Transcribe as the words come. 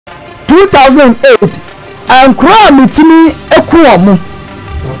2008 and kura mitimi ekuomu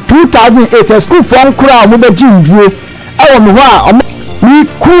 2008 school from kura mu be jinduro e wo me ho a mi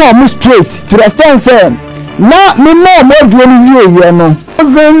kuomu straight to the extent say na me mo duro ni wie ye no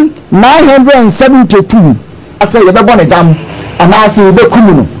 1972 asa ye be bone dam ana asa ye be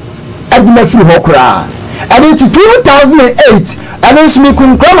kumu no aduma firi ho kura and in 2008 and in me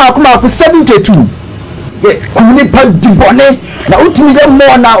kun kura akuma 72 kumuni pa dibone na utimi je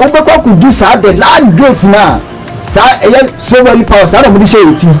mo na ubekwa kudu sa de land great na sa eye slowly power sa na mo di she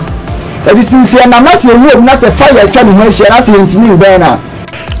eti edi tin se na ma se ewu na se fire twa ni ho she na se ntimi be na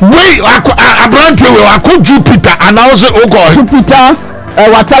we abrante we akọ Jupiter and also ogo Jupiter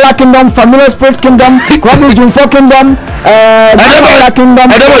Watala Kingdom, Familiar Spirit Kingdom, Kwame Jumfo Kingdom, Watala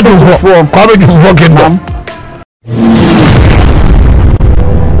Kingdom, Kwame Jumfo Kingdom.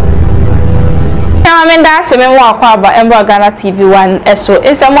 Amenda se me wa akwa aba Embo Ghana TV1 so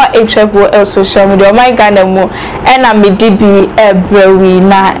insamo HW social media my Ghana mu na me dibi ebrewi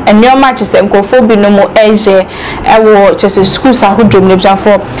na enioma chese nkofo bi no mu eje ewo chese schools ahodom ne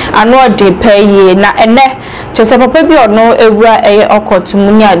biafo ano de paye na ene chese papa bi ono ewura eye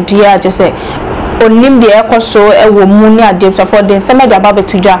okotum ni ade a chese onim de ekoso ewo mu ni ade biafo de nsema de aba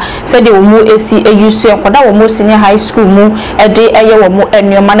betudwa se de wo mu esi eyusu enkoda wo mu senior high school mu ede eye wo mu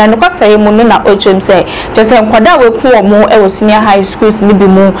enioma na nkwasare mu no na ochum se chese enkoda we ku wo mu ewo senior high schools ni bi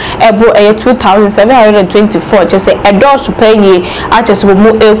mu ebo eye 2724 chese edosu paye a chese wo mu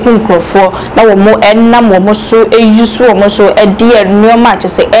eku nkrofo na wo mu enam wo mu so eyusu wo mu so ede enioma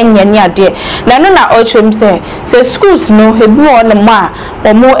chese enye ni ade na no na ochum se schools no hebi won ma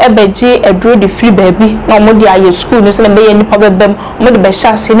wo mu ebeji edro de free baby na mo di aye school no se na be ye nipa bebem mo de be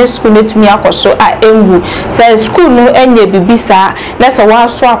shase ne school netumi akoso a enwu se school no enye bibisa na se wa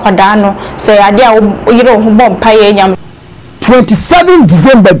so akwada no se ade a yire ho bom paye nyam 27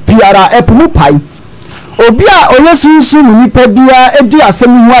 December biara epumu pai obi a oyesunsu mu nipa bia edi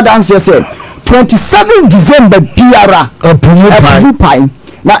asem hu adanse se 27 December biara epumu pai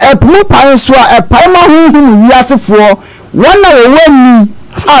na epumu pai so a epai ma hu wiasefo wana woni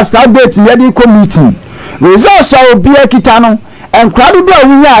as that date yedi committee results are obi akita no enkrado do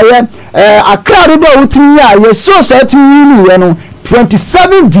awunya aye akrado do awutimi aye so timi ye no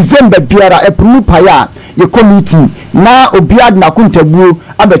 27 December biara epumu paya ye committee na obi ad na kuntabuo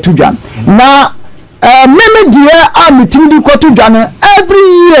abetudwa na meme die a meeting di kotudwa no every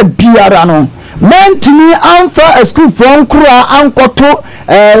year biara no mentini amfa a school from kura ankoto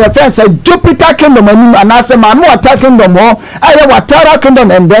fence Jupiter Kingdom and anase manu attack kingdom ho aye Watara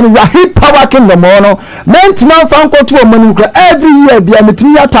Kingdom and then Rahip Power Kingdom no mentini amfa ankoto o manu kura every year bia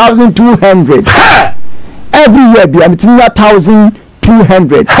metini 1200 every year bia metini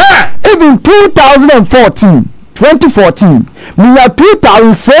 1200 even 2014 me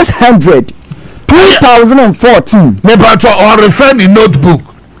 2600 2014 me but or refer in notebook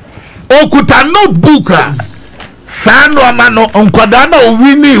okuta notebook sano amano onkwada na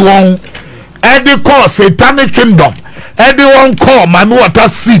owini won edi call Satanic Kingdom edi won call manu water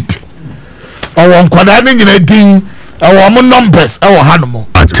seat o onkwada ni nyina din o mo numbers e wo hanumo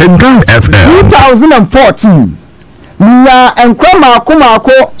Attendant FM 2014 miya enkrama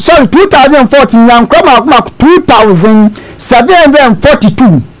akomako sorry 2014 ya enkrama akomako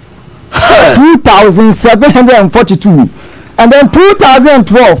 2742 2742 and then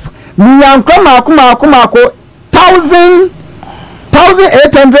 2012 miya enkrama akomako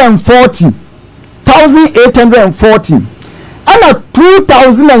 1840 and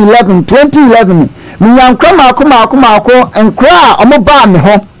 2011 miya enkrama akomako enkra omoba me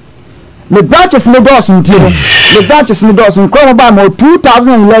ho the branches in the doors until the branches in the doors and come about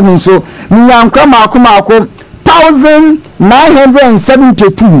 2011 so miya enkrama akomako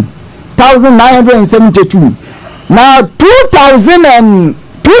 1972 now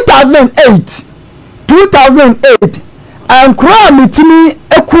 2008 and kura mitimi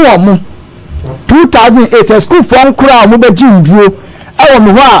ekuomu 2008 school from kura mu be jinduro ewo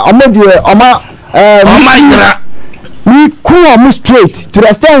me ho a omo de oma mi kuomu straight to the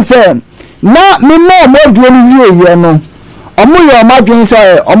extent say na me mo duro ni wie ye no omo ye omadwen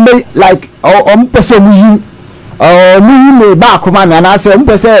say omo like omo pese mu yi me ba akoma na na say omo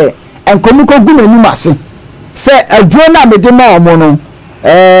pese enkomu ko gu n'anim ase say aduro na me de ma omo no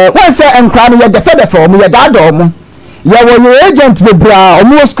when say enkra no ye defe omo ye dada omo ye wo ye agent be bra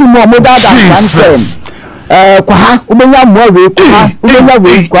omo school mo omo dada kan say kwa ha obenya mo we kwa obenya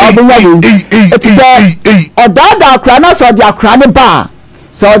we kwa obenya we it is odada akra na so de akra ne ba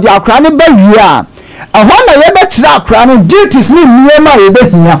so de akra ne ba wi a ahona ye be kira akra no duties ni niema we be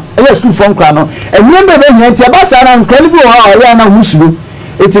hia e school from kra no eniem be hia ti aba sa na nkra ni bi o ha o ya na husuro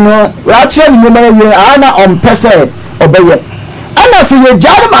It no actually no matter ana on pese obeye. Ana se ye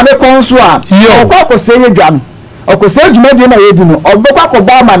jare ma me konso a okwa say ye dwam. Okose dwumadi na ye di no obekwa ko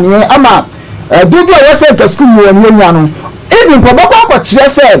ba ma ne ama dudu a wese ka school mo ni nya no. Even probably ko kire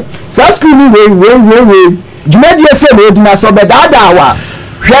say sa school ni we dwumadi ese na edi na so be dada wa.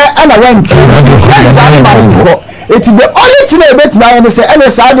 Hwe ana went. It's the only thing I bet my say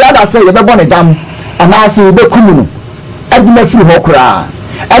and Saudi other say you be born dam and I say you be kumunu. Aduma free hokra.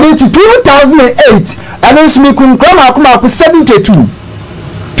 And it's 2008 and it's me kun krama kuma 72.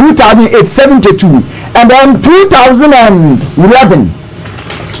 2008 72 and then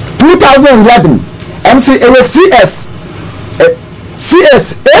 2011 and see it was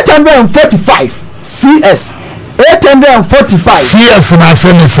CS 845 CS 845 CS na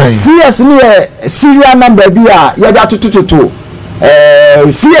say CS ni serial number bi a ya da tutututu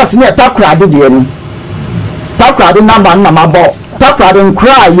CS ni takrade de ni takrade number na mabo takrade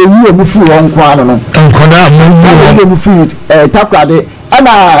nkra ye yi emu fi won kwa no nkoda mu emu fi takrade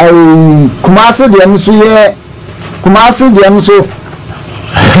ana kumase de nso ye kumase de nso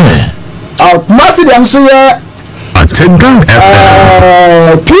kumase de nso ye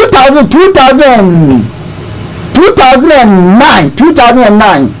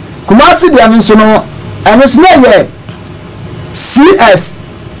 2009 Kumasi de anso no anso na ye CSH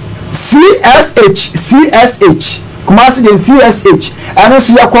Kumasi de CSH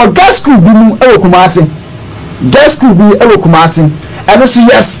anso ya ko gas school bi mu e Kumasi gas school bi e Kumasi anso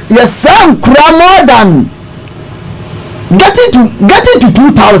yes some kura more than getting to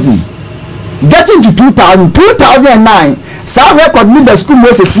 2000 2009 some record me the school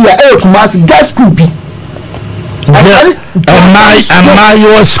was see e Kumasi gas school bi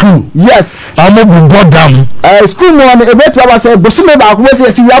your school. Yes. I'm a bodam. School one a bit was a Bosume back was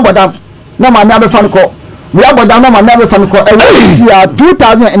a bodam. No man never fan call. We are bodam, no man never fan call.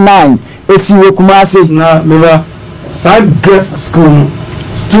 2009 is Kumasi. No, never. Side guest school.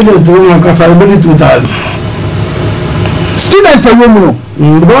 Student woman because I believe 2000. Student for women.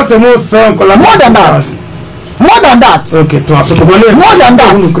 More than that. More than that. Okay, more than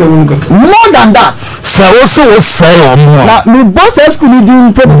that. More than that. So also say or more. Now, me boss school doing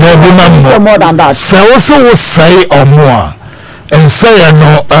more than that. So also say or more. And say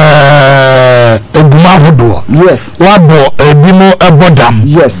no Ogumahudo. Yes. Wabo Bimo Abodam.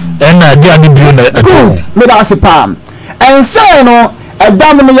 Yes. And I did the good. Me that's a palm. And say no a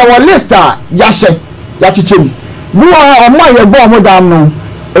dam in your list Yashe Yachichim. You are on my bomb dam no.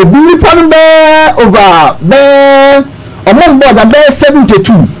 A billy pan bear over bear among more than bear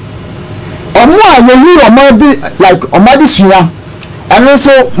 72 or more you or more like or more this year and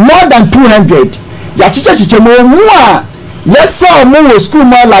also more than 200 ya teacher more yes sir more school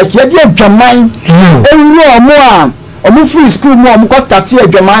more like ya dear German more free school more because start here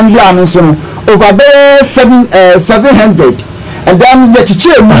German so over there 700 and then ya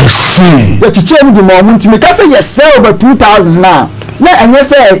teacher the moment me can say yes sir over 2000 now. Na enye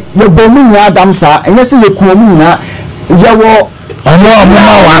say ye bomu nya adam sa enye say ye kuomu nya ye wo omo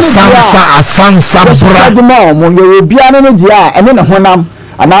asansa bra de ma mo ye obia ne dia ene ne honam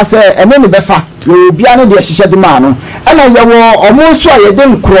ana say ene ne befa ye obia ne dia hihye de ma no ana ye wo omo so ye de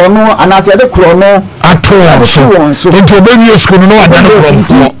nkro no ana say de kro no ato so into obewie school no ada no kro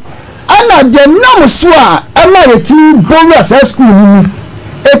ana de nam so a ama ye ti bomu asa school ni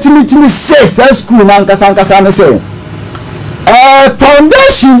etimi say school na nkasa ne say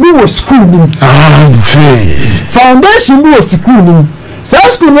foundation bi was school ni foundation bi was school ni so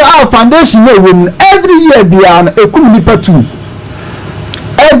school no our foundation no win every year be an ekum nipa 2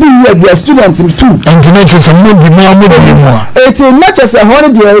 every year be a student in 2 and to make some more it not just a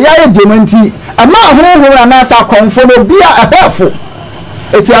holiday ya dementi ama ho na sa konfo bi a abefo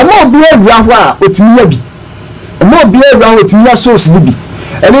it ama bi awura ho a otimi ya bi ama bi awura ho otimi ya source bi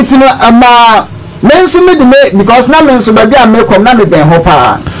and it no ama menso me de because na menso ba bia me kom na me ben ho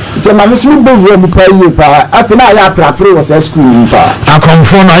pa te ma menso me bo wo mi pa ye pa afi na ya prapre was school pa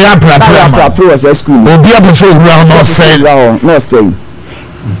akonfo na ya prapre was school obi aboso wura no say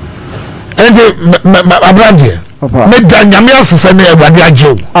ende abrande me da nyame asese na Awurade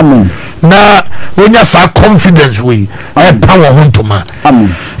agyew amen na wonya sa confidence we power ho ntoma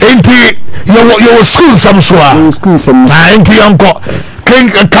amen enti your school some so a school some enti yanko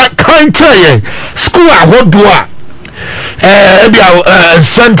kan try school ahodoa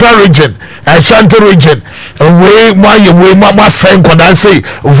central region we ma say nkoda say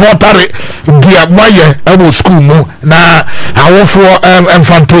voter dia maye abo school mu na awofo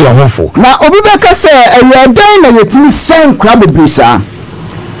emfanto yahofo na obi beka say eyadan na yetimi sen kra bebrisa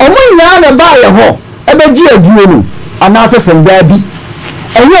omo nya na ba ye ho ebeji aduo no ana se senda bi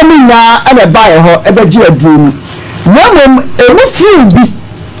ɛyɛ mi nya ɛna ba yɛ hɔ ɛbɛgye aduro mu na mmom emu fiw bi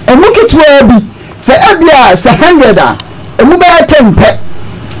emu ketewa bi sɛ ebia sɛ 100 a emu bɛyɛ 10 pɛ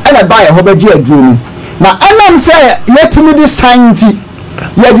ɛna ba yɛ hɔ bɛgye aduro mu na ɛnam sɛ yɛtumi de san ti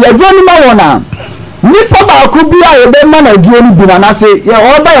yɛde aduro no ma wɔn a nipa baako bi a yɛbɛma na aduro no bi na n'ase yɛ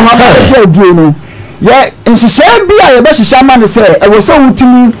ɔba yɛ hɔ bɛgye aduro no yɛ nhyehyɛ bi a yɛbɛhyehyɛ ama ne sɛ ɛwɔ sɛ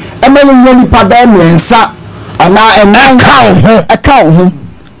wotumi ɛma yɛnyɛ nipa bɛɛ mmiɛnsa anaa ɛnan ɛka wo ho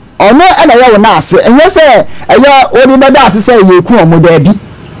ɔno ɛna yɛ wo na ase ɛnyɛ sɛ ɛyɛ wɔde bɛda ase sɛ yɛku ɔmo daabi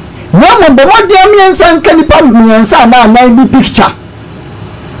na mmom bɛ wɔdeɛ mmiɛnsa nka nipa mmiɛnsa anaa nan bi picture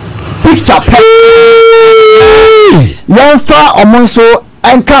pɛ yɛmfa ɔmo nso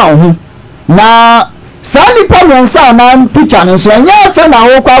ɛnka wo ho na saa nipa mmiɛnsa anaa picture no nso ɛnyɛ afɛ na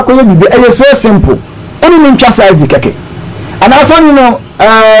awokɔ akɔyɛ bibi ɛyɛ so simple ɛne ne ntwa saa bi kɛkɛ anaasɛ ɔne no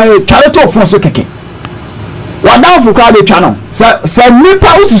tware to fon so kɛkɛ wadanfo koraa de twa no sɛ nipa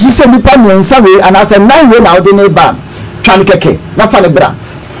wosusu sɛ nipa mmiɛnsa wei anaasɛ nan wei na wode ne ba twa no kɛkɛ na fa ne bra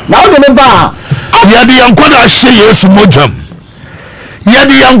na wode ne ba a yɛde yɛn nkɔda ahyɛ yesu mogyam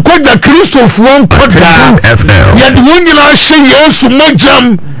yɛde yɛn nkɔda kristofoɔ nkɔda yɛde wɔn nyinaa ahyɛ yesu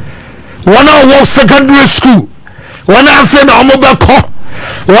mogyam wɔn a wɔ secondary school wɔn a afei na wɔn bɛkɔ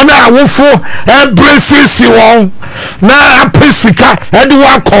wɔn a awofo ɛbrɛ siesie wɔn na apɛ sika ɛde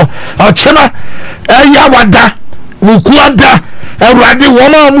wakɔ ɔkyena ɛyɛ awada woku ada awurade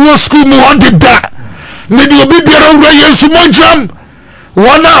wɔn a wɔwɔ school mu wɔn deda mede obi biara wura yesu mogyam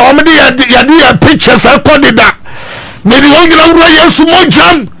wɔn a wɔn de yɛde yɛ pictures ɛkɔ deda mede wɔn nyinaa wura yesu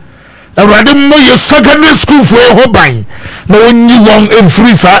mogyam awurade mmɔ yɛ secondary school fo ɛhɔ ban na wɔnyi wɔn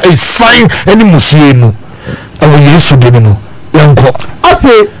ɛfiri saa ɛsan ɛne musie mu ɛwɔ yesu de ne mu yɛnkɔ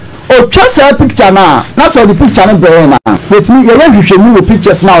afei otwa saa picture na sɛ ɔde picture no brɛ na wetumi yɛyɛ nhwehwɛmu wɔ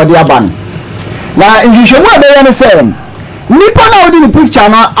pictures na ɔde aba no na nhwehwɛmu a bɛyɛ ne sɛ nipa na ɔde ne picture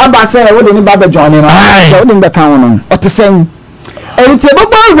no aba sɛ wode ne ba bɛdwɔne no sɛ wode ne bɛka ho no ɔte sɛn ɛnti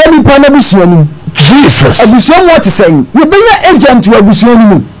ɛbɛbɔ awura nipa no abusua no mu jesus abusua mu ɔte sɛn yɛbɛyɛ agent wɔ abusua no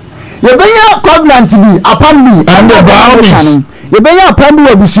mu yɛbɛyɛ covenant bi apam bi and the Bahamas yɛbɛyɛ apam bi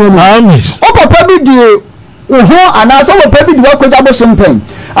wɔ abusua no mu ɔpapa bi de uhu anaasɛ wɔpɛ bi de wakɔgya bo so mpɛn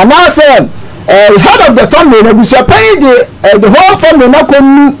anaasɛ head of the family na abusua pɛn de the whole family na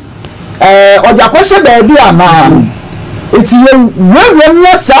kɔnu ɔde akɔhyɛ baabi anaa eti yɛwura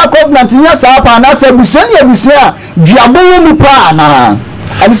nyɛ saa covenant nyɛ saa pa anaasɛ abusua ne abusua a duabɔ wɔ mu pa anaa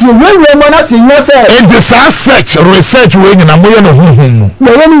abusua yɛwura mu anaasɛ nyɛ sɛ nti saa research wei nyina moyɛ no honhom mu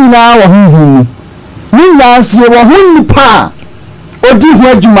yɛyɛ ne nyinaa wɔ honhom mu ne nyinaa nso yɛwɔ ho nipa a ɔdi ho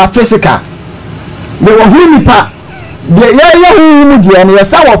adwuma physical de wɔ ho nipa deɛ yɛyɛ honhom mu deɛ no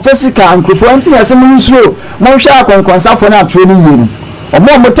yɛsa wɔ physical nkurɔfoɔ nti na yɛsɛ mo nsuro monhwɛ akɔnkɔnsafoɔ no atoro no yie no ɔmo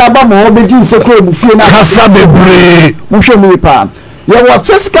a motaba mo hɔ bɛgye nsɛkuro abu fie no kasa bebree mohwɛ mu nipa yɛwɔ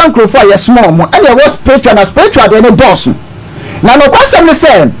physical nkurɔfoɔ a yɛsoma ɔmo ɛne yɛwɔ spiritual na spiritual deɛ no dɔɔso na nokwasɛm ne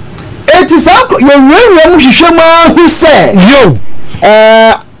sɛ ɛti saa yɛwurawura mu hwehwɛ mu ahu sɛ yo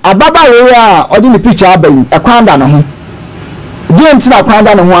ababaawa a ɔde ne picture aba yi ɛkwan da ne ho deɛ nti na kwan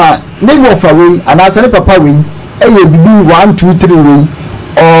da ne ho a ne wɔfa wei anaasɛ ne papa wei ɛyɛ bibi 1 2 3 wei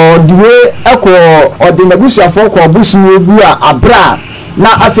ɔde wei ɛkɔ ɔde n'abusuafoɔ kɔ ɔbusuo egu a abra na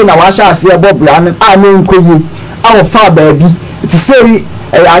afei na wahyɛ aseɛ bɔ bra no a ne nkɔ yie a wɔfa baabi ti sɛ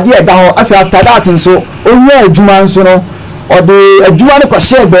adeɛ ɛda hɔ afei after that nso onyɛ adwuma nso no ɔde adwuma no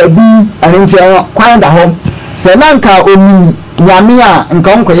kɔhyɛ baabi ɛne nti kwan da hɔ sɛ na nka omi nyame a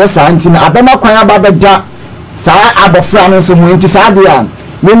nka nkɔyɛ saa nti na abɛma kwan aba bɛgya saa abɔfra no nso mu nti saa deɛ a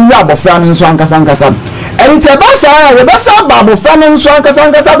yɛnwi abɔfra no nso ankasa ɛne nti ɛba saa a yɛbɛsa aba abɔfra no nso ankasa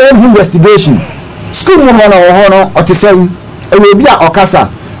bɛyɛ ho investigation school mu hɔ no wɔ hɔ no ɔte sɛ ɛyɛ obi a ɔkasa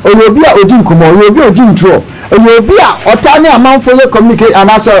ɛyɛ obi a odi nkɔmmɔ ɛyɛ obi a odi ntorɔ ɛyɛ obi a ɔtaa ne amanfoɔ yɛ communicate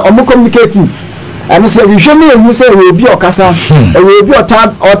anaasɛ ɔmo communicating ɛno sɛ hwehwɛ mu yɛhu sɛ ɛyɛ obi a ɔkasa ɛyɛ obi a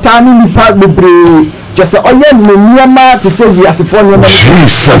ɔtaa ne nipa bebree kyɛ sɛ ɔyɛ ne nneɛma te sɛ wiasefoɔ nneɛma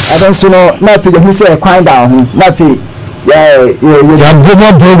ɛno nso no na afei yɛhu sɛ ɛkwan da ho na afei yɛaboma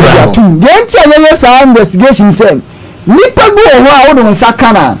program deɛ nti a yɛyɛ saa investigation sɛ nipa bi wɔ hɔ a wode nsa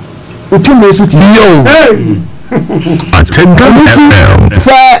ka na wotum na ɛso ti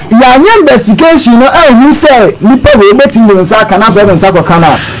sɛ yɛanyɛ investigation no ɛhu sɛ nipa wei bɛtumi de nsa ka na sɛ ɔde nsa kɔka no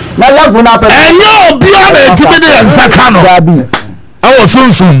a na level no apɛ ɛnyɛ obiara na ɛtumi de nsa ka no ɛwɔ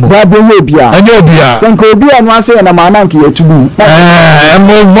sunsun mu baabi ɛnyɛ obiara ɛnyɛ obiara sɛ nka obiara no asɛ yɛ na maana nka yɛtubu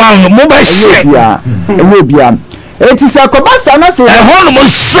mo bɛhyɛ ɛnyɛ obiara eti sɛ kɔba sa na sɛ ɛhɔ no mo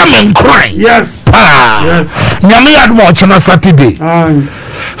hyɛ me nkran paa nyame yɛ adom ɔkyena saturday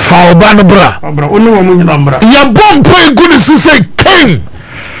fa ɔba no bra yɛbɔ mpo egu ne si sɛ ken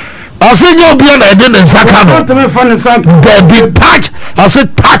I say you be na dey in sakano there be touch I say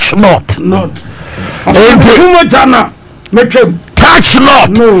touch not touch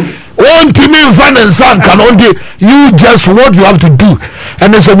not one team in fan and son can only you just what you have to do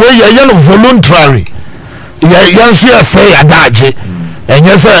and it's a way you're voluntary you say adaje and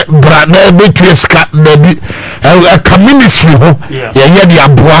yes brana between scat a ministry yeah the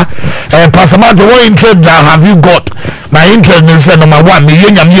abua pastor what interest have you got my interest is number 1 me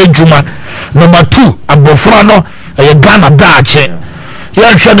yam juma number 2 abofra no Ghana dache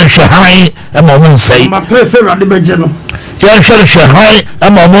you should high and mom say number 3 say rade beje no you should high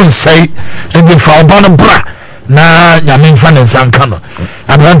and mom say and the for ban bra na yam fan and sankano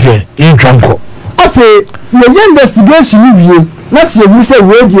abrante in twanko afi ye investigation ni wie na se wu se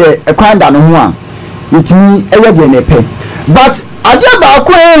we de ekwanda no ho a yetimi eye de nepe but ade ba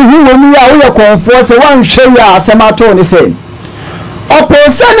ko hu wonu ya wo ye konfo se wan hwe ya asemato ni se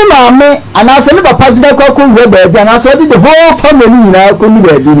opose ni maame ana se ni papa gida ko we ba bia na so the whole family ni na ko ni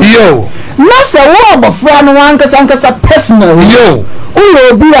ba bi yo na se wo abofra no wan kasa personal yo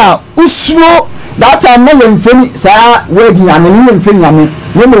wo bi a usuro that time na yemfeni sa we di ame ni yemfeni ame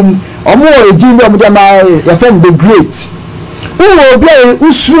wo omo eji ni omo ma ya friend the great uwo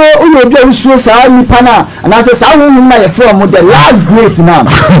bia usuro sa nipa na na say sa hu na ya from the last great na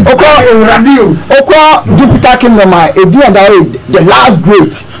okọ radio okọ Jupiter kingdom edi and the last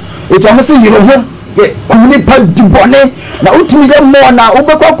great it am say you know community dibone na utimi je mo na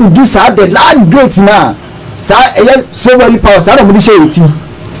ubekọ ku do sa the last great na sa so very power sa mo di share eti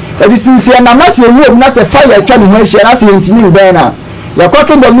everything say na ma say you na say fire atwa ni ho share na say ntimi be na ya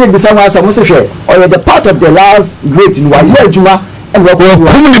talking the me bisa wa so mo say or the part of the last great in wa year juma and we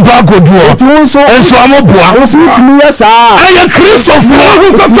come ni ba go do o so amoboa o so timi ya sa aye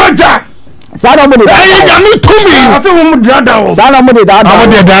Christopher ko gbaja sa na mo de aye jami tumi ati mo dada o sa na mo de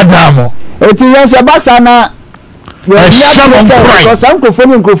dada mo eti yan se ba sa na ya some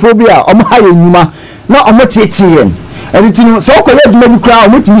crophobia o mo ha ye nyuma na o mo tietie everything so ko ye duma bi kra o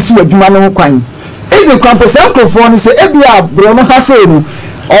mo timi si aduma no kwan even kwampesan microphone say ebia bro no ha say no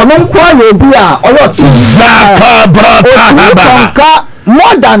ono nkwa na ebia oyo zaka brata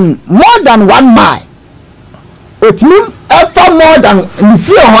more than 1 mile otimi ever more than ni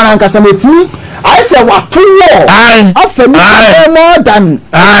fear hona nkasa metimi I say what to war after more than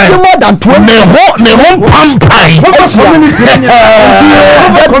 20 ne ho pampai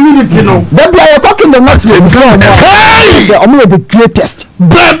community no that be talking the message say omo the greatest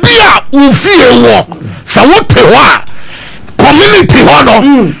baby a wo fie wo sa wo te ho a community ho no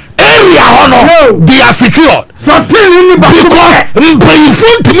area ho no they are secured so tell me because mpay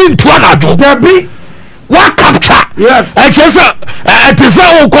funtimi ntuanado baby what capture yes it is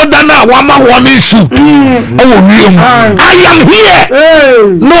a kodana wama one issue I am here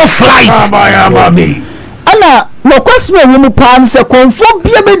no flight ana no kwasme mu pan se konfo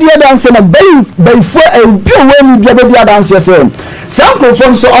bia be dia dance na bayfo bi o we bia be dia dance se san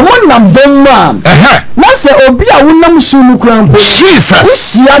konfo so omon nam don ma na se obi a wonam su nu kran po Jesus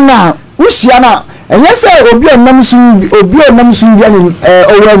usia na enye se obi onam su bia ni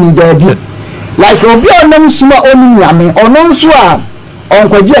owa ni da bi like obi onam su ma oni nyame ono nso a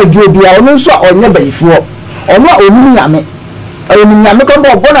onkwaji adwo bia ono nso a onye bayfo ono oni nyame nyame ko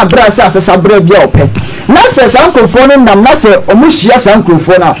bo na bra se asesa bra bia ope na se sankrofo no nam na se omuhia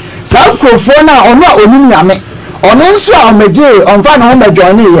sankrofo na sankrofo na ono a oni nyame ono nso a omeje onfa na ho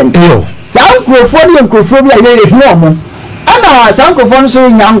madwane yen sankrofo ne nkrofo bia ye ehi omo ana sankrofo nso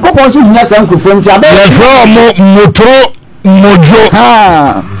nyankopon nso hia sankrofo nti abe ye fro motoro mojo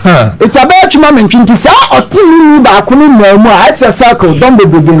itabe atuma mentwinti sa otini ba ko ni namu a it's circle don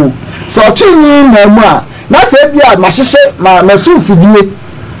bebebe no so otini namu a na se bia mahyehe masu fidie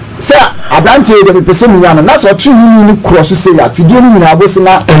se abrante de pese nyana na so otini ni cross se ya fidie ni nyina abosi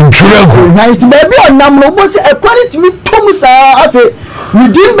na enjurego na it baby onam no bosi equality mi tom sa afi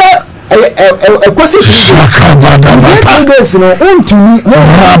midimbe ekosi no untumi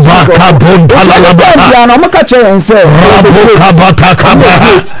rabaka bontalala na maka chense rabaka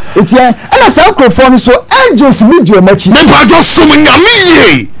kabaka etia ana sa microphone so angels video machi me ba jo sum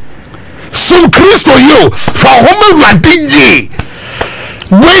nyame sum Kristo yo for homo radinye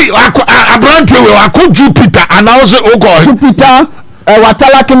we abrante we akọ Jupiter announce God Jupiter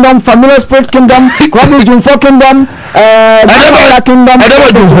Watala Kingdom, Familiar Spirit Kingdom, Kwame Jumfo Kingdom, Kingdom,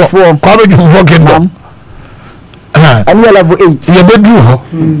 Kwame Jumfo Kingdom. And we level 8. You bedroom ho.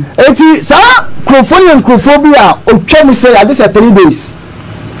 Eti sa crophobia otwa me say this 3 days.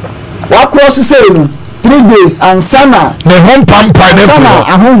 Wa cross say no 3 days and sana the home pampa never. Sana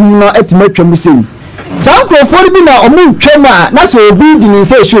ahonhum no etimotwa me say. saa nkurɔfoɔ bi na ɔmo twam a na sɛ obi di ne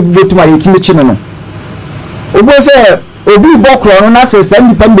nsa ehwɛ bi betuma yɛtumi kyi no obo sɛ obi bɔ korɔ no na sɛ saa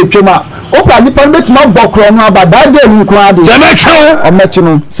nipa no betwam a opa nipa no betuma bɔ korɔ no aba daa de ni nko ade ɔmɛkyi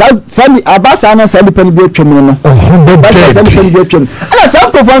no saa ni aba saa na saa nipa no bi atwam no saa nipa no bi atwam ana saa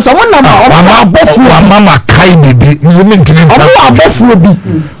nkurɔfoɔ nso ɔmo nam a ɔmo abɔfoɔ mama kai bibi yimi ntini nfa ɔmo abɔfoɔ bi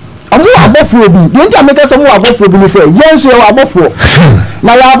ɔmo abɔfoɔ bi deɛ nti ameka sɛ ɔmo abɔfoɔ bi ne sɛ yɛn nso yɛ abɔfoɔ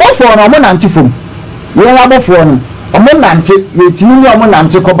na yɛ abɔfoɔ no ɔmo nante fam yɛn abɔfoɔ no ɔmo nante yɛtumi ne ɔmo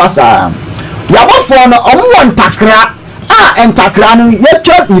nante kɔba saa yɛabɔfoɔ no ɔmo wɔ ntakra a ntakra no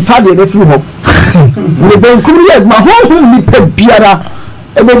yɛtwa nifa deɛ bɛfiri hɔ ne benkum yɛ adwuma honhom nipa biara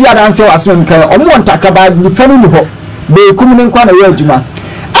ɛbɛdi adanse wɔ asɛm nkan ɔmo wɔ ntakra ba nifa no ni hɔ benkum ne nkwa na yɛ adwuma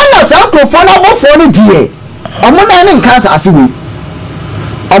ɛna saa nkurɔfoɔ no abɔfoɔ no deɛ ɔmo nan ne nka asase wei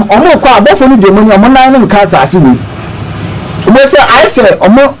ɔmo kɔ abɔfoɔ no deɛ mo ni ɔmo nan ne nka asase wei ɔmo sɛ ayɛ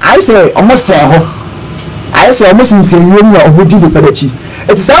sɛ ɔmo sɛn hɔ ayɛ sɛ ɔmo sinsin wiem a ɔmo di nipa n'akyi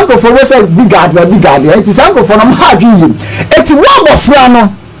eti saa nkurɔfoɔ wɔ sɛ bigadeɛ eti saa nkurɔfoɔ no ɔmo ha adwi yie eti wɔn abɔfra no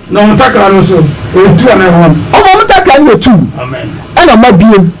na ɔmo takra no so etu ana ɛhɔ ɔmo takra no yɛ tu ɛna ɔmo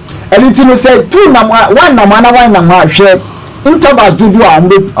abiem ɛni ti no sɛ tu nam wan nam ahwɛ ntɔbas dodo a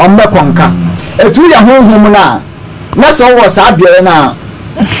ɔmo bɛ kɔnka etu yɛ honhom na sɛ ɔwɔ saa beɛ na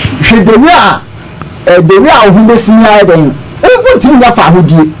hwɛ dewi a ɔho bɛsi ni ayɛ dɛn ntumi nya fa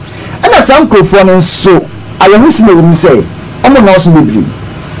ahodie ɛna saa nkurɔfoɔ no nso ayɛhosi na wɔm sɛ ɔmo nɔɔso bebree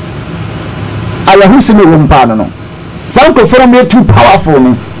ayɛhosi na wɔm paa no saa nkurɔfoɔ no yɛ too powerful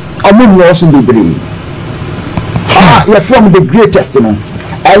no ɔmo nɔɔso bebree yɛfrɛ mo the greatest no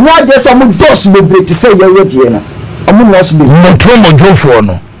ɛnyɛ adeɛ sɛ ɔmo dɔɔso bebree te sɛ yɛyɛ deɛ no ɔmo nɔɔso bebree mɔtɔ mɔdwofoɔ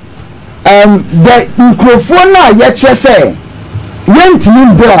no the nkurɔfoɔ no a yɛkyerɛ sɛ yɛntumi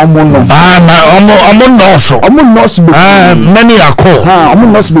mbɛ ɔmo no ɔmo nɔɔso many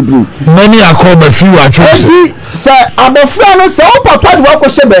akɔ ba fi wa atwere eti sɛ abɔfra no sɛ wo papa de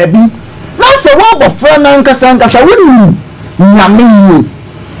wakɔhyɛ baabi na sɛ wo abɔfra no nkasa wonim nyame yie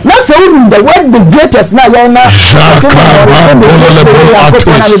na sɛ wonim the word the greatest na yɛn na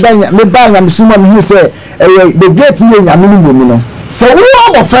meba nyamesom a mehu sɛ ɛyɛ the great yɛ nyame no mmom no sɛ wo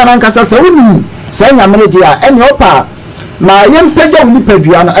abɔfra no nkasa sɛ wonim sɛ nyame no deɛ a ɛne ɔpa na yɛmpagya wo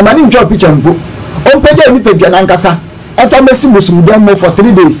nipadua no ɛma ne ntwa picture mpo ɔmpagya wo nipadua no ankasa ɛfa mɛsi bosomdam mo for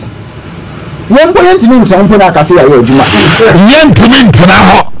 3 days yɛmpo yɛntumi nkyɛn mpo no akasɛ yɛayɛ adwuma yɛntumi ntena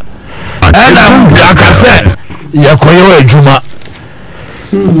hɔ ɛna akasɛ yɛkɔyɛ wɔ adwuma.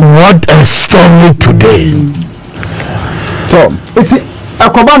 What a story today. So it's a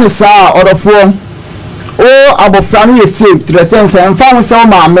kɔba ne saa ɔdɔfoɔ o abɔfra no yɛ save to the sense ɛmfa ho sɛ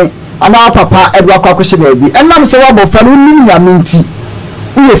maame anaa papa ɛde akɔ akɔhyɛ baabi ɛnam sɛ abɔfra no nim nyame nti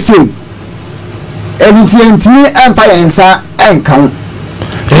woyɛ save ɛnti yɛntumi ɛmfa yɛn nsa ɛnka ho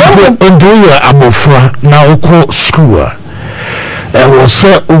nti woyɛ abɔfra na wokɔ school a ɛwɔ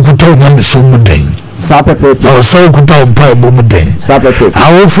sɛ wokuta onyamesom mu den saa pɛpɛɛpɛ ɛwɔ sɛ wokuta mpa ɛbɔ mu den saa pɛpɛɛpɛ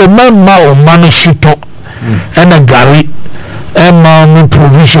awofo mɛmma ɔma no hyetɔ ɛna gare ɛma no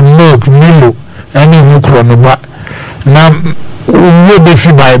provision milk milo ɛne ho korɔ no ba na wowie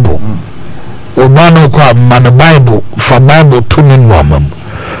bɛfi bible ɔba no kɔ a ma no bible fa bible to ne noama mu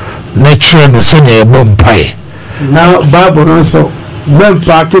na kyerɛ no sɛnea yɛbɔ mpaeɛ na bible no nso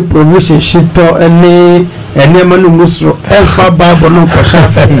bɛmpaake provision hyetɔ ɛne ɛnɛɛma no mu soro ɛmfa bible no nkɔhyɛ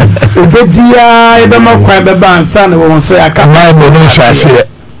ase obɛdiaa yɛbɛma kwan bɛba ansa na wɔn sɛ aka bible no hyɛ aseɛ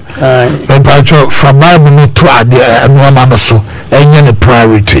mepatwɛ fa bible no to adeɛ noama no so ɛnyɛ ne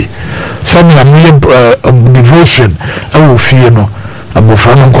priority sɛnea meyɛ devotion ɛwɔ fie no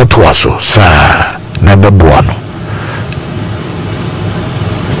abɔfra no nkɔtoa so saa na ɛbɛboa no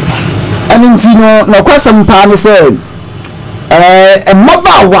ɛno nti no nɔkwasɛm paa no sɛ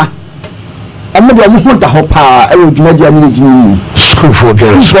mmabaawa ɔmo de ɔmo ho da hɔ paa ɛwɔ dwumadie a ne yɛ gyina yi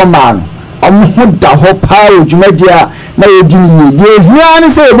schoolfoɔ maa no ɔmo ho da hɔ paa wɔ dwumadie a na yɛ di ne yie deɛ ehia ne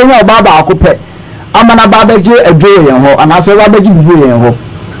sɛ yɛbɛnya ɔbaa baako pɛ ama na baa bɛgye adwo yɛn hɔ anaasɛ ɔbaa bɛgye bibi yɛn hɔ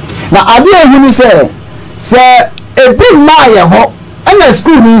na adeɛ ehu ne sɛ ebi mmaa yɛ hɔ ɛna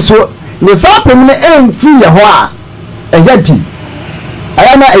school no nso ne fa apem no ɛmfiri yɛ hɔ a ɛyɛ di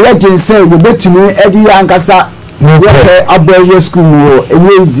ɛyɛ na ɛyɛ di nsɛ yɛbɛtumi ɛde yɛ ankasa yɛpɛ abɔyɛ school wɔ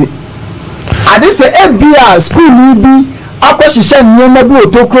ɛyɛ ezi ade sɛ ebi a school yi bi akɔhyehyɛ nneɛma bi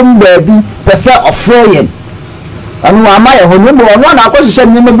wɔ tokurom baabi pɛ sɛ ɔfrɛ yɛn ɛno ama yɛ hɔ ne mu ɔno na akɔhyehyɛ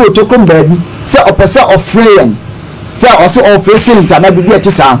nneɛma bi wɔ tokurom baabi sɛ ɔpɛ sɛ ɔfrɛ yɛn sɛ ɔso ɔfrɛ senta na bibi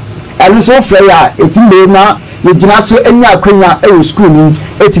ɛte saa ɛno nso ɔfrɛ yɛ a ɛtumi na yɛgyina so anya akwanya ɛwɔ school no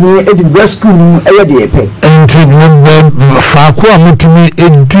ɛtumi ɛde bɛ school no ɛyɛ deɛ ɛpɛ nti faako a motumi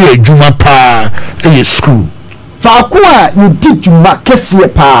ɛdi adwuma paa ɛyɛ school faako a yɛdi dwuma kɛseɛ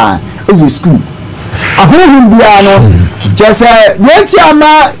paa ɛyɛ school ahohom bia no just yenti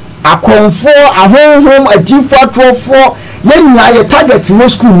ama akonfo ahohom agifo atrofo yenya ye target no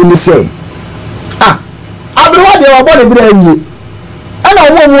school ni say abrewa de obo de bra yi ana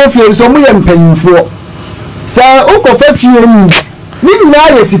wo fie so mo ye mpanyimfo say ukofa fie ni nyina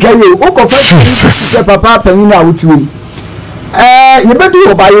ye sika ye ukofa fie papa panyin a wotiwe ye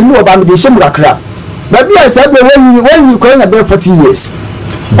bedu oba ye ni oba me de shemrakra ba bia say be when you kwa na be 40 years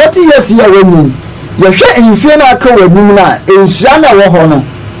 40 years ya when you hwe enfie na aka wanim na enhia na wo ho no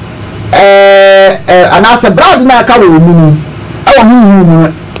anase brad na aka wanim awo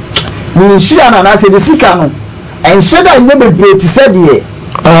hu ni shira na anase de sika no enhye da nye bebre ti se de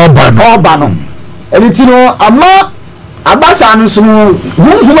oba no eliti no ama abasa no so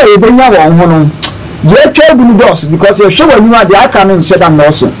hu ma ye benya wo ho no ye twa gu ni dos because ye hwe wanim ade aka no enhye da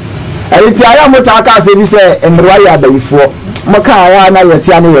no so eliti aya mota aka se bi se emrwa ya bayifo maka aya na ye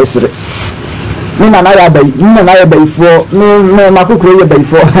ti anu yesire ni na ya bayi ni na ya bayifo me makokoro ye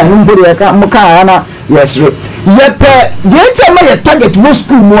bayifo ni mbori ya ka maka aya na yesire ye pe de ti ma ye target mo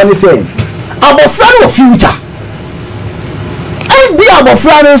school mo ni say abofra no future ai bi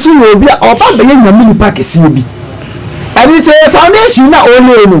abofra no so ye bi oba be ye nyame ni pakesi bi eliti foundation na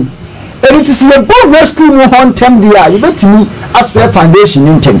ole no eliti se bo school mo hontem dia ye betimi asɛ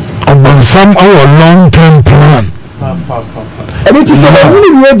foundation ntem some our long term plan and it is a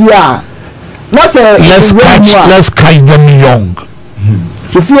really idea not say let's catch them young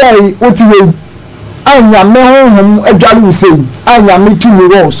you see what you anya me honhom adware say anya me tu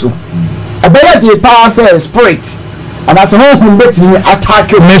me also a better the power say spirit and as honhom betimi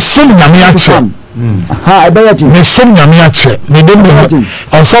attack me som nyame ache ha better me som nyame ache me dem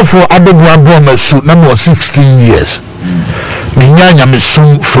also for adogwa bromasu na mo 16 years Minyanya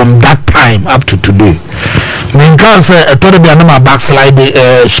misum from that time up to today. Minka say I thought be another backslide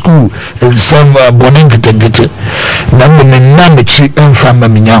school in some boning getting. Number minamichi and from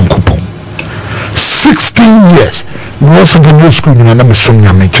Minyankupon. 16 years. No secondary school in another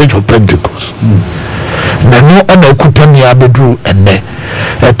Sunyami Church of Pentecost. Then no other Kupani Abedru and there.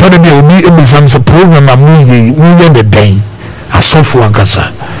 I thought be a program of movie the day. I saw for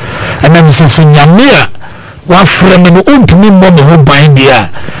Ankasa. And then since Yamia. Wa frame no ontumi mo me ho ban dia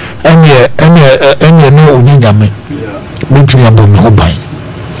ene no onyinyame bitumi abo me ho ban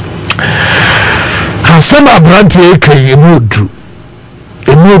hasema brante kai emudu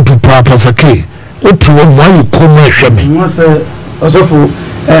papa sake otu wo mo ayi ko mo ehwe me se osofo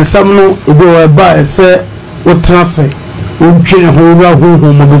ensam no ego ba ese otrase ontwe ho wa ho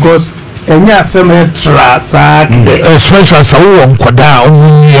because enya asem tra sa especially sa wo nkoda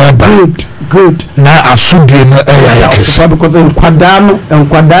onyi eba good na asudie no eya kese because nkwada no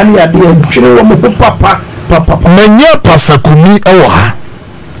ya de atwere wo mo papa manya pasakuni ewo ha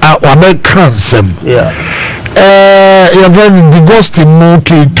a wabe kransem even the ghost no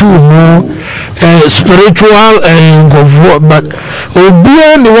K2 no spiritual and but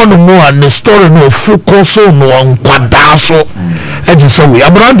obia ni one more and the story no focus on nkwada so e just so we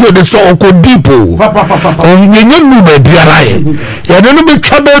abrante the story ko deep on yenye mu be biara ye no be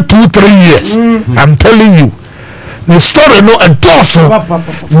trouble 2-3 years I'm telling you the story no endorsing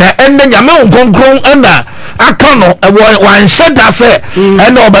na enne nyame nkonkron na aka no wan sheda se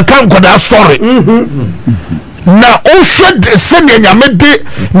enne obeka nkoda story na o shed sene nyame de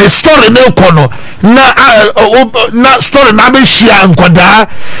ne story na ekono na story na be shia nkoda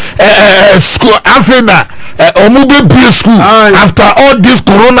school afena omu be school after all this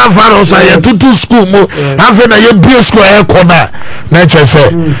coronavirus I to school mo afena ye be school ekona na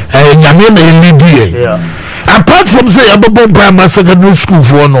chese nyame na elidi apart from say abobon primary secondary school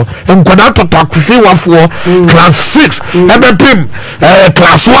for no nkoda totakufi wafo class 6 ebepim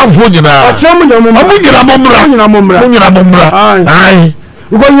class 1 for nyina nyina momra ai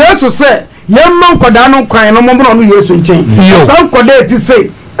ugo yesu say yemma nkoda no kwan no momra no yesu nchen san nkoda eti say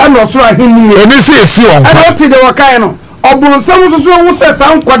ana osoro ahini eni say esi on ana oti de wakai no obunsam susu hu say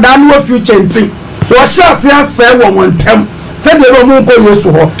san nkoda no wa future nti wo sha se asai wo montem say de ro mu ko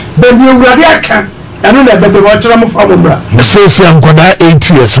yesu ho be di ewurade aka anu na bebe wa kyerɛ mo fa mo bra sesi ankoda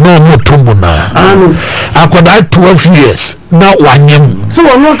 8 years no mo tumu na akoda 12 years na wanyem so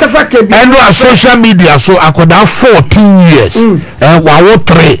wono kasa ke bi and on social media so akoda 14 years wa wo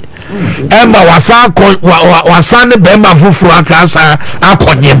 3 emba wasane be ma fufuru akasa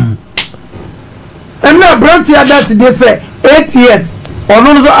akonyem na branti adat dey say 8 years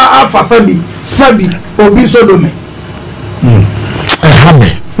ono no afa sabi obi sodome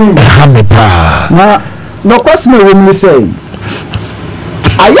Hame pa no cosme when we say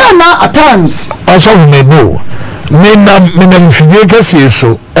ayana at times also mebo Mina mfidie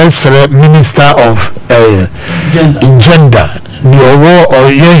so esre minister of gender the or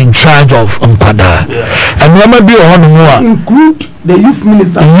you're in charge of nkwada and we may be on include the youth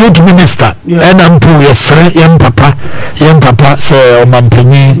minister and I'm to yesre yam papa say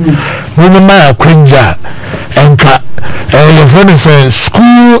mampanyi mama kwinja enka your friend say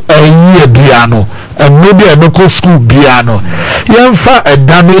school year biano and maybe a local school biano yamfa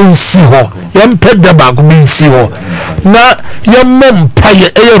edame nsi ho yampeda ba ko nsi ho na yamom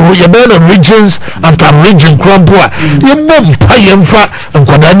paye regions after region krampo a yamom paye mfa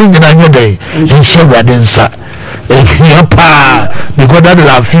nkwada ni nyina nyede nhewade nsa because that is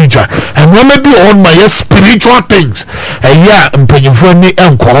our future and we may be on my spiritual things and yeah mpanyimfo ni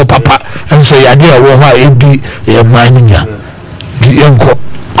enko papa and so ya dey wo ha ebi e maninya di enko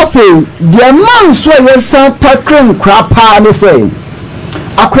afi the man so yesan takren krapa ne say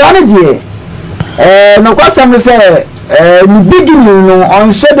akra ne die no kwasam ne say ni beginning no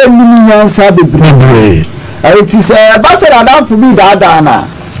on shede ni nyansa bebre it is based on that for me that na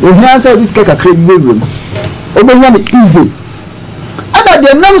we hear say this cake akra obenya ne easy ada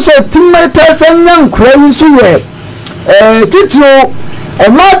de nam so timeta sanyan kura yisu ye titiro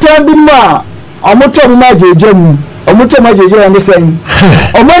omata bi ma omoto ma jeje mu omoto ma jeje ne sen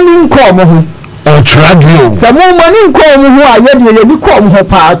omani nko mo ho o tradio samo mani nko mo ho aye de ye ni ko mo ho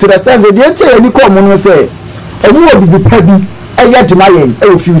pa to the stand de ye tie ni ko mo no se omu obibi pa bi eye de na ye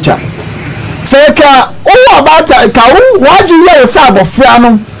e future se ka o abata ka wo waju ye se abofra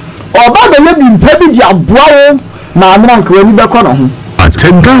no oba be le bi mpa bi di aboawo na amra nkwani be kono ho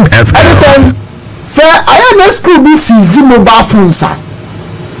attendant FM se aya na school bi sizi mobile phone sa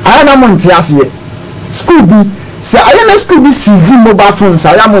aya na monti ase school bi se aya na school bi sizi mobile phone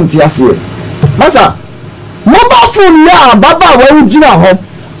sa aya monti ase masa mobile phone na baba wa ujina ho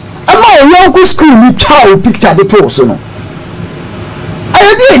ama o yonku school ni twa o picture de to so no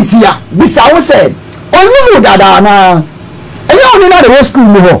aya di entia bisa wo se onu mu dada na aya oni na de school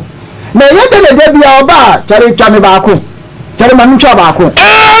mu ho na yede de bia oba tare twa me baako tare ma ntwa baako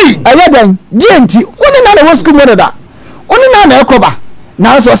aya den di enti oni na de school mu dada oni na ekoba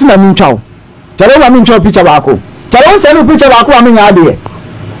na so se na ntwa o tare ma ntwa picture baako tare se no picture baako am nya ade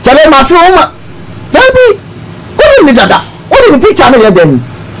tare ma fi o ma baby oni ni dada oni ni picture no yede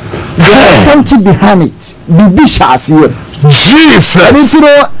there's something behind it bibi shasi Jesus and you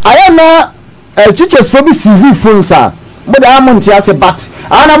know aya na teachers for be season phone sir but I am on the but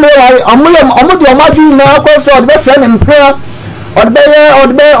and I'm na ko so the friend in prayer or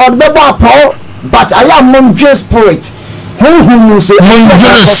the Paul but I am on just spirit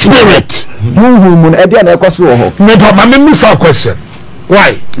spirit e dey na ko so ho me papa me miss a question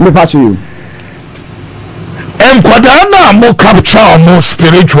why me pass you enkwada na mo capture mo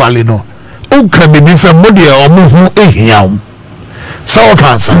spiritually no o kan be say mo de o mo hu ehia so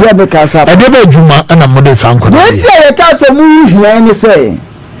cancer yeah be cancer e dey be juma na mo de san kwada we dey e ka so mu hia ni say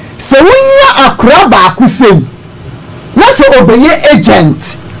se wunya akra ba ku sei na so obeye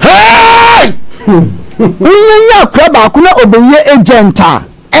agent hey wunya akra ba ku na obeye agent a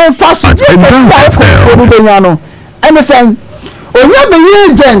enfa so dey ko do nya no and say onya be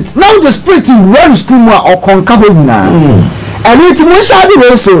agent now the spirit run school mu a okonka ho nyina and it mo shadi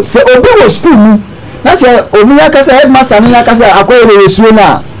we so se obi wo school mu na se obi ya kasa headmaster ni ya kasa akoye we suo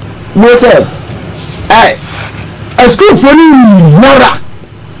na mo se a school for ni nora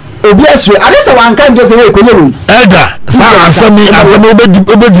obi asure alisa wan kan je se we ko yewu elder sa asemi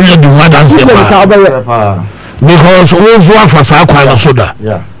obediri du wa dan se pa because we zo afasa kwa na soda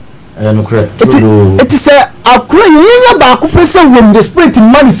yeah no correct it is akura yinya ba ko pese wom the spirit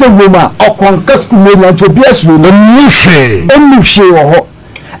man se wom a okonka school mo nya to obi asure no muhwe wo ho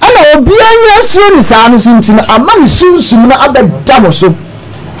ana obi anya asure ni sa no sunti na ama ni sunsum na abeda mo so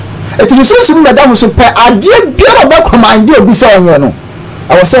etini sunsum na da mo so pe ade biara ba command obi se onye no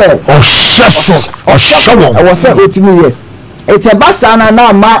I was say I was say otimi ye ete basa na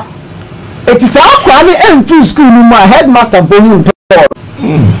na ma it is akwa ni enfri school ni ma headmaster bohun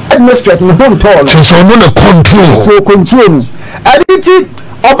administrator no home tall so no control so control aditi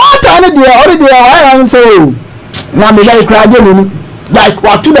obata ne de already I am say na me like crowd ni like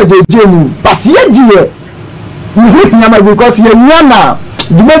what to the jeje ni but ye die ni nyama because ye nyama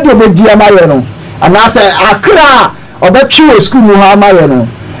dumedo be die amaye no and I say akra obetwe school mu ha amaye no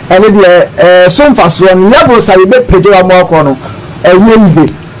ene de so mfaso no level say be page wa mo ko no enye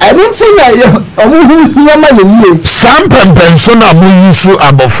easy I didn't see that. Some pensiona muyisu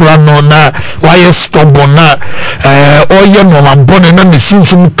abofra no na why stubborn na oye no mabone na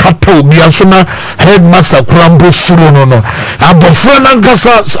mesunsum kata obi aso na headmaster kurambo suro no abofra na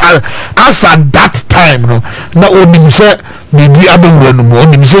nkasa as at that time no na onim se bibi abewura no mu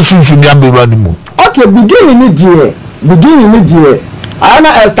onim se sunsum ya abewura no mu. Okay, beginning dear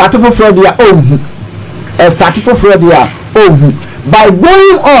ana start for Friday start for Friday by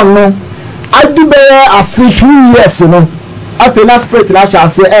going on no I do better after 2 years no after na spirit na shall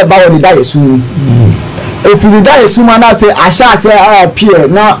say ba won die soon if you die soon na after I shall say appear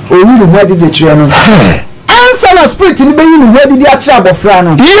na oyi where did the tire no answer na spirit ni be yi where did the acha abofra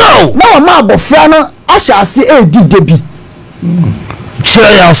no yo na ma abofra no I shall say di debi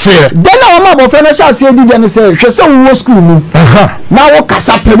try ya say then na ma abofra no shall say di dem say hwe so wo school mu na wo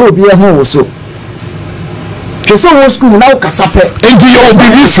kasa pe no obi e ho wo so so wo school na kasape enti yo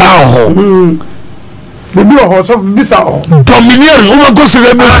bibi sa ho bibi ho so bibi sa ho domineer o go se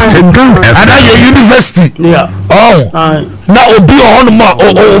ana ye university na obi ho no ma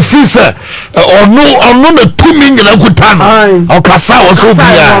officer onu na tumi nyina kutano o kasa wo so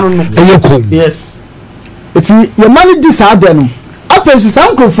bia eye kom yes eti ye mani di sa de no afensu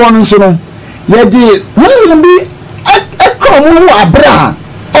san krofo no so no ye di hu bi ekomu Abraha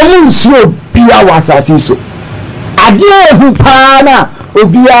omu nsuo bia wasase so adie hu paana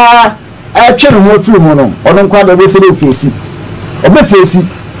obia atwe no ho afiri mu no ono nkwa da be se le fesi obe fesi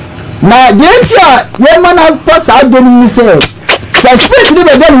na de tia ye mana pasa adenu ni se suspect ni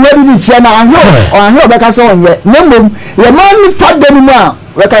be de we di chia na anho be ka so onye nemom ye man ni fa denu mu a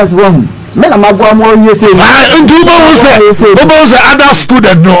we ka se won me na magwa mo yese ndu bo se other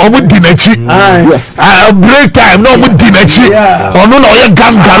student no omo di nachi yes break time no omo di nachi ono na oye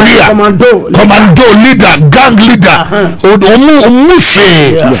gang career commando leader gang leader omo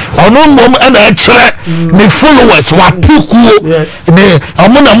she ono mom na ekere ni followers wa tukuo ni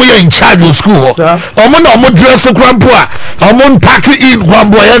omo na mo ye in charge of school omo na omo dress krampo a omo ntake in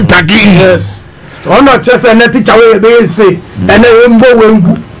kwambo ye ntake in yes ono chese na teacher we be say ene embo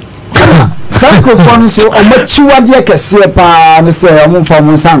wengu sacrifice so omachiwade kese pa ne se omfa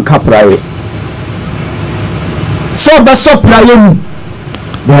mo san kapraye so be so praye mu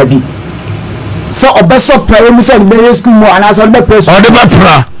baby so obeso praye mu so be school mu ana so be press o de be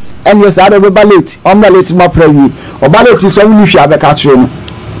pra and yes ade be late o late ma praye o late so mu hwi abeka kire no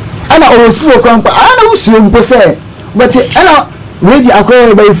ana o school kon pa ana usu mpo se but ana ready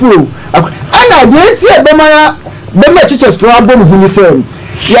akọ be fu ana de tie be ma teachers for abom hu ni se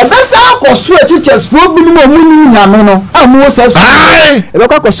ya besa akoso teachers for bi no mu ni nyame no amu so so e be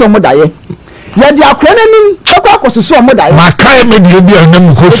akoso mo daye ya di akra nanim e kwa akoso so mo daye makai me de bi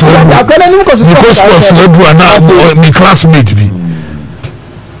anam ko so akra nanim ko so so edu ana mi classmate bi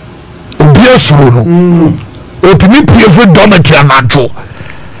obi asuro no otimi pie fo dormitory anato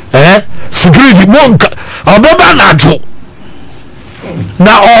security monk obeba nato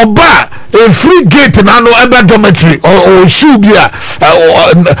na oba a free gate na no ebe dormitory o shoe bia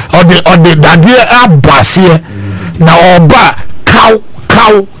o de dadie abase na oba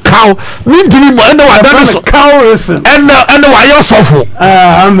cow ni dini mo ene wa dani so cow listen ene wa yosofo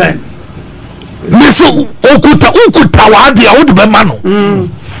amen niso okuta wa dia wo de be ma no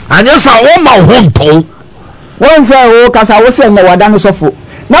anya sa wo ma ho nto won say wo kasa wo say na wa dani sofo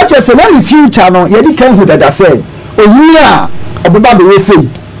na chese na the future no ye di kan hu dada say oyi a obeba be we say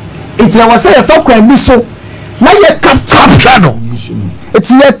it na was say e fa kwan bi so na ye captain no it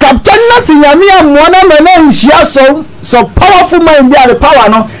ye captain na se nyame amoa na me na nhia so powerful man bi are power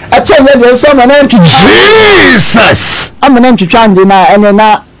no e che ye de so me na Jesus amena ntwitwa nje na ene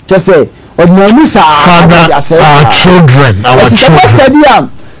na chese odnamu sa Father our children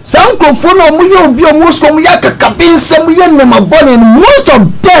Sankofo no mu ye obi o mu sko mu ya kakabin sem ye nema born most of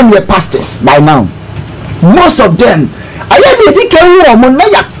them were pastors by now most of them aye de di kan wo mo na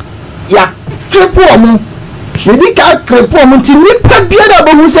ya krepo mo ye di ka krepo mo ti ni pa bia da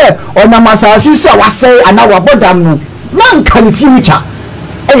bo hu se ona masasi so wasai ana wabodam no nanka the future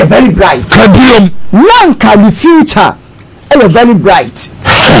e very bright kadium nanka the future e very bright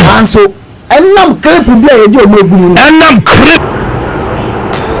and so enam krepo bia ye di o mo egunu enam krepo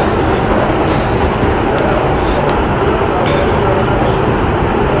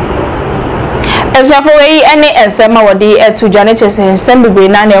Ebsafo we any esema wodi etu dwane chese nsem bebe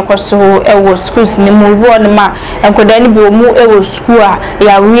na na ekoso ewo schools ni mu bo no ma enkoda ni bo mu ewo school a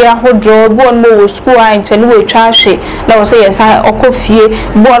ya wi ahodro bo no wo school a ncheni we twa hwe na wo se yesa okofie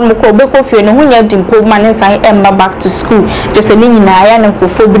bo no ko be kofie no hunya dimpo ma ne san emba back to school chese ni nyina ya ne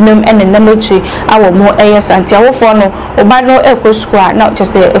kofo binam ene namechi awo mo santi awofo no oba no ekɔ school na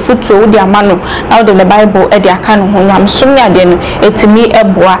chese efutuo wo di amano na wo de the bible e di aka no ho nyam so nya de no etimi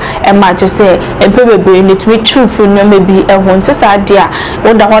eboa e ma chese ebebebe ne tumi truth no mebi ehon nti sa de a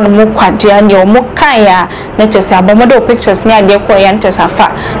wo da ho no mo kwade a ne o mo kan ya na chese abomodo pictures ne ade kɔ ya ntesa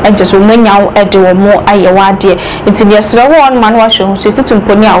fa na chese mo nyawo e de wo mo ayewa de nti ne sere wo on man wa hwe ho so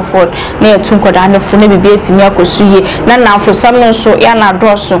titumponi awofo na etu nkoda ne fu ne bibi etimi akosuye na nafo sam no so ya na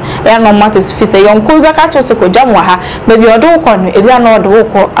doso ya no matters fi se yonko bi ka chese ko jam wa ha mebi odo ko no ebi ana odo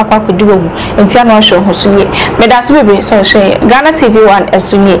ko akwakodu wo nti ana hwe ho so ye me da se bebe so hwe Ghana TV1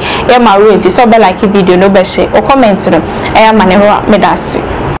 esunye e ma we fi so be like video no be share o comment no e ma ne ho me da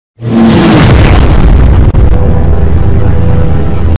se